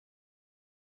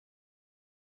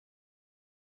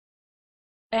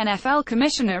NFL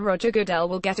Commissioner Roger Goodell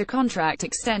will get a contract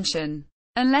extension.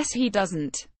 Unless he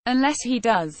doesn't. Unless he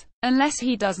does. Unless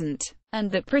he doesn't. And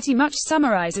that pretty much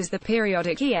summarizes the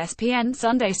periodic ESPN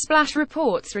Sunday Splash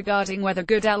reports regarding whether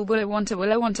Goodell will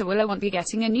won't be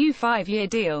getting a new 5-year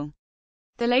deal.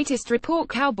 The latest report: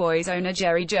 Cowboys owner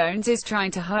Jerry Jones is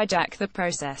trying to hijack the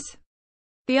process.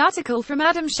 The article from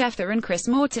Adam Schefter and Chris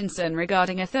Mortensen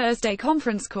regarding a Thursday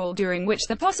conference call during which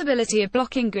the possibility of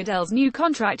blocking Goodell's new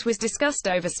contract was discussed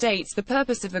overstates the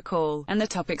purpose of the call, and the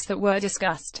topics that were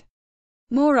discussed.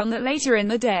 More on that later in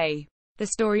the day. The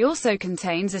story also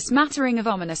contains a smattering of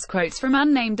ominous quotes from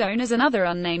unnamed owners and other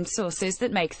unnamed sources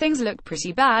that make things look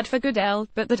pretty bad for Goodell,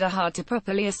 but that are hard to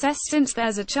properly assess since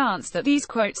there's a chance that these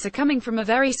quotes are coming from a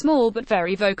very small but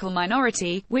very vocal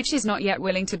minority, which is not yet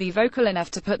willing to be vocal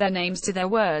enough to put their names to their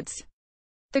words.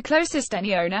 The closest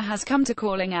any owner has come to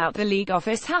calling out the league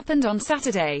office happened on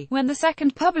Saturday, when the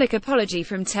second public apology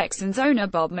from Texans owner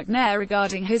Bob McNair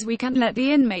regarding his "we can't let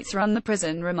the inmates run the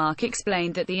prison" remark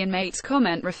explained that the inmates'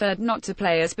 comment referred not to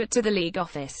players but to the league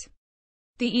office.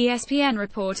 The ESPN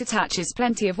report attaches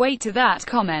plenty of weight to that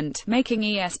comment, making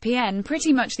ESPN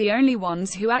pretty much the only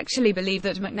ones who actually believe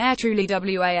that McNair truly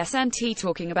wasn't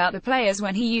talking about the players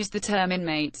when he used the term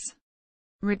inmates.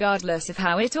 Regardless of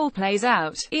how it all plays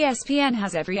out, ESPN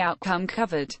has every outcome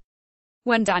covered.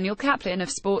 When Daniel Kaplan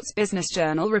of Sports Business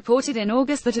Journal reported in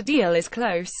August that a deal is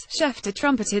close, Schefter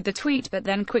trumpeted the tweet but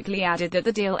then quickly added that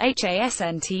the deal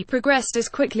hasn't progressed as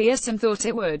quickly as some thought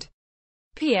it would.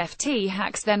 PFT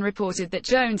Hacks then reported that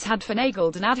Jones had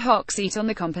finagled an ad hoc seat on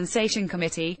the compensation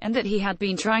committee, and that he had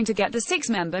been trying to get the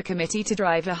 6-member committee to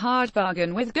drive a hard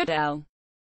bargain with Goodell.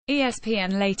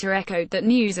 ESPN later echoed that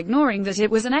news, ignoring that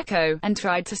it was an echo, and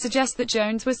tried to suggest that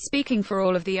Jones was speaking for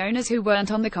all of the owners who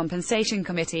weren't on the compensation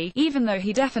committee, even though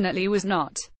he definitely was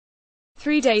not.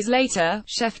 3 days later,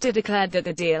 Schefter declared that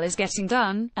the deal is getting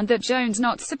done, and that Jones,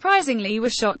 not surprisingly,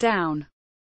 was shot down.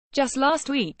 Just last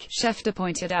week, Schefter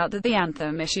pointed out that the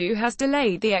anthem issue has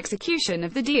delayed the execution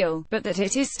of the deal, but that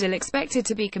it is still expected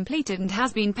to be completed and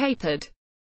has been papered.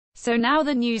 So now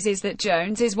the news is that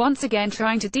Jones is once again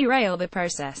trying to derail the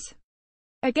process.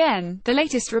 Again, the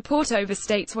latest report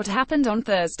overstates what happened on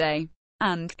Thursday.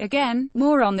 And, again,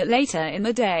 more on that later in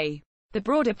the day. The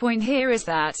broader point here is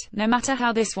that, no matter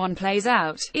how this one plays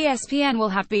out, ESPN will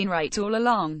have been right all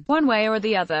along, one way or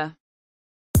the other.